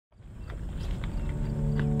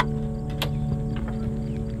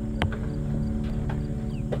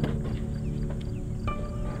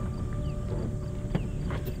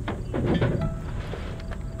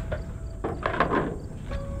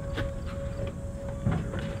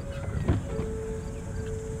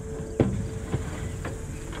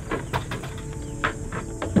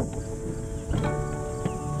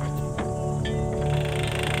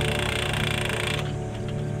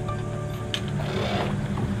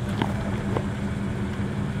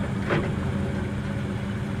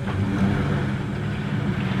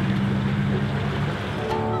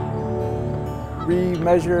We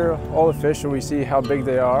measure all the fish so we see how big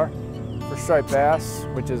they are. For striped bass,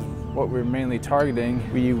 which is what we're mainly targeting,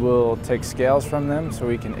 we will take scales from them so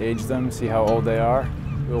we can age them, see how old they are.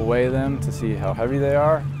 We'll weigh them to see how heavy they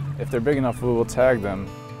are. If they're big enough, we will tag them,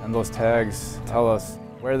 and those tags tell us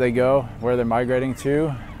where they go, where they're migrating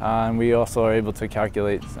to, and we also are able to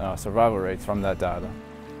calculate survival rates from that data.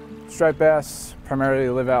 Striped bass primarily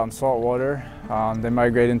live out in salt water. They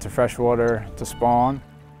migrate into fresh water to spawn.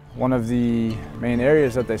 One of the main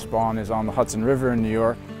areas that they spawn is on the Hudson River in New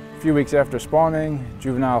York. A few weeks after spawning,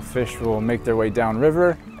 juvenile fish will make their way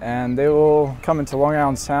downriver, and they will come into Long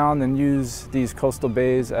Island Sound and use these coastal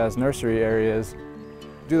bays as nursery areas.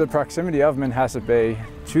 Due to the proximity of Manhasset Bay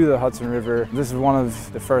to the Hudson River, this is one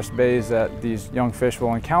of the first bays that these young fish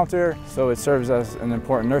will encounter, so it serves as an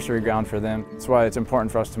important nursery ground for them. That's why it's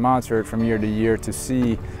important for us to monitor it from year to year to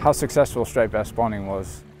see how successful striped bass spawning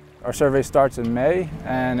was. Our survey starts in May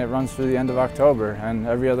and it runs through the end of October, and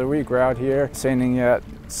every other week we're out here seining at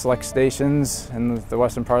select stations in the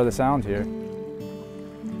western part of the Sound here.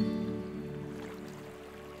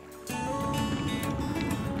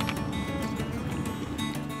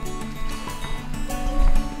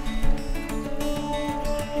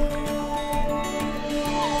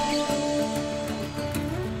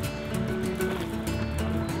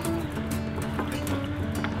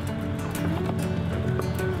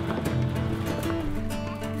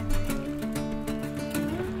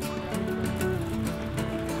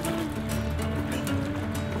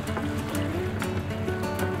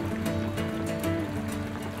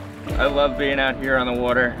 I love being out here on the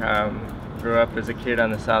water. Grew up as a kid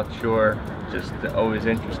on the South Shore, just always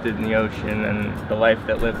interested in the ocean and the life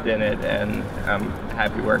that lived in it, and I'm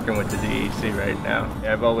happy working with the DEC right now.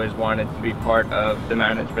 I've always wanted to be part of the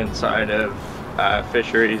management side of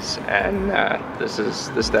fisheries, and this is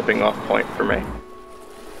the stepping off point for me.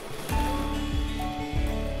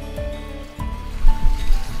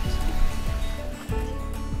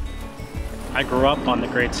 I grew up on the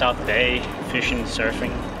Great South Bay, fishing and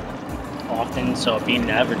surfing often, so being an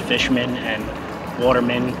avid fisherman and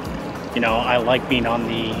waterman, I like being on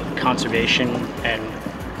the conservation and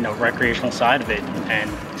recreational side of it, and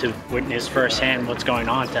to witness firsthand what's going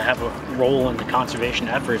on, to have a role in the conservation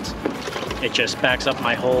efforts, it just backs up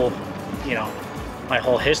my whole, my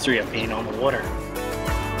whole history of being on the water.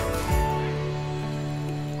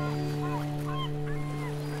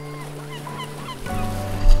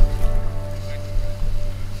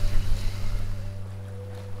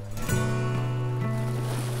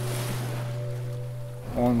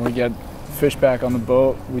 When we get fish back on the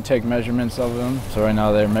boat, we take measurements of them. So right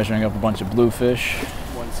now they're measuring up a bunch of bluefish.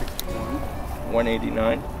 161,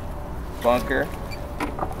 189, bunker,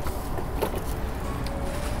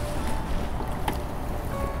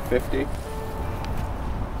 50,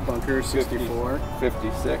 bunker 64,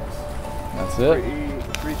 56. That's it.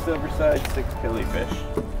 Three silverside, 6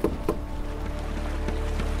 killifish.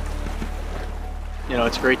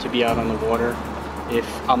 It's great to be out on the water.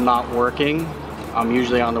 If I'm not working, I'm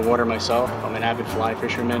usually on the water myself. I'm an avid fly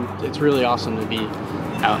fisherman. It's really awesome to be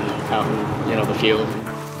out in the field.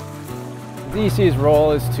 DEC's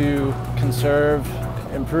role is to conserve,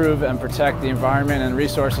 improve, and protect the environment and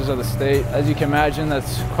resources of the state. As you can imagine,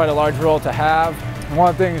 that's quite a large role to have. One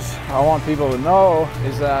of the things I want people to know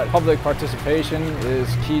is that public participation is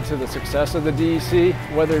key to the success of the DEC,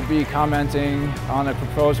 whether it be commenting on a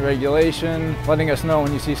proposed regulation, letting us know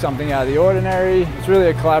when you see something out of the ordinary. It's really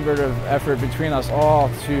a collaborative effort between us all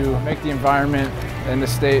to make the environment and the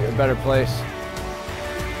state a better place.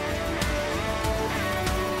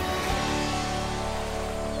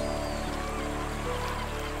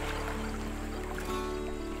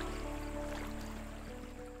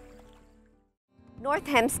 North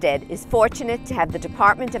Hempstead is fortunate to have the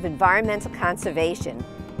Department of Environmental Conservation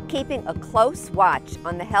keeping a close watch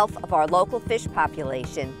on the health of our local fish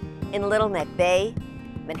population in Little Neck Bay,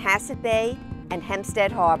 Manhasset Bay, and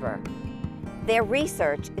Hempstead Harbor. Their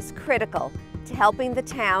research is critical to helping the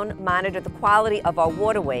town monitor the quality of our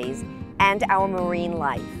waterways and our marine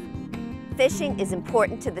life. Fishing is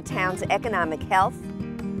important to the town's economic health,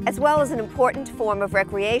 as well as an important form of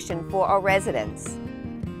recreation for our residents.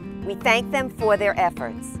 We thank them for their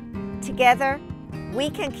efforts. Together,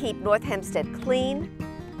 we can keep North Hempstead clean,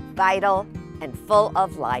 vital, and full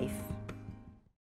of life.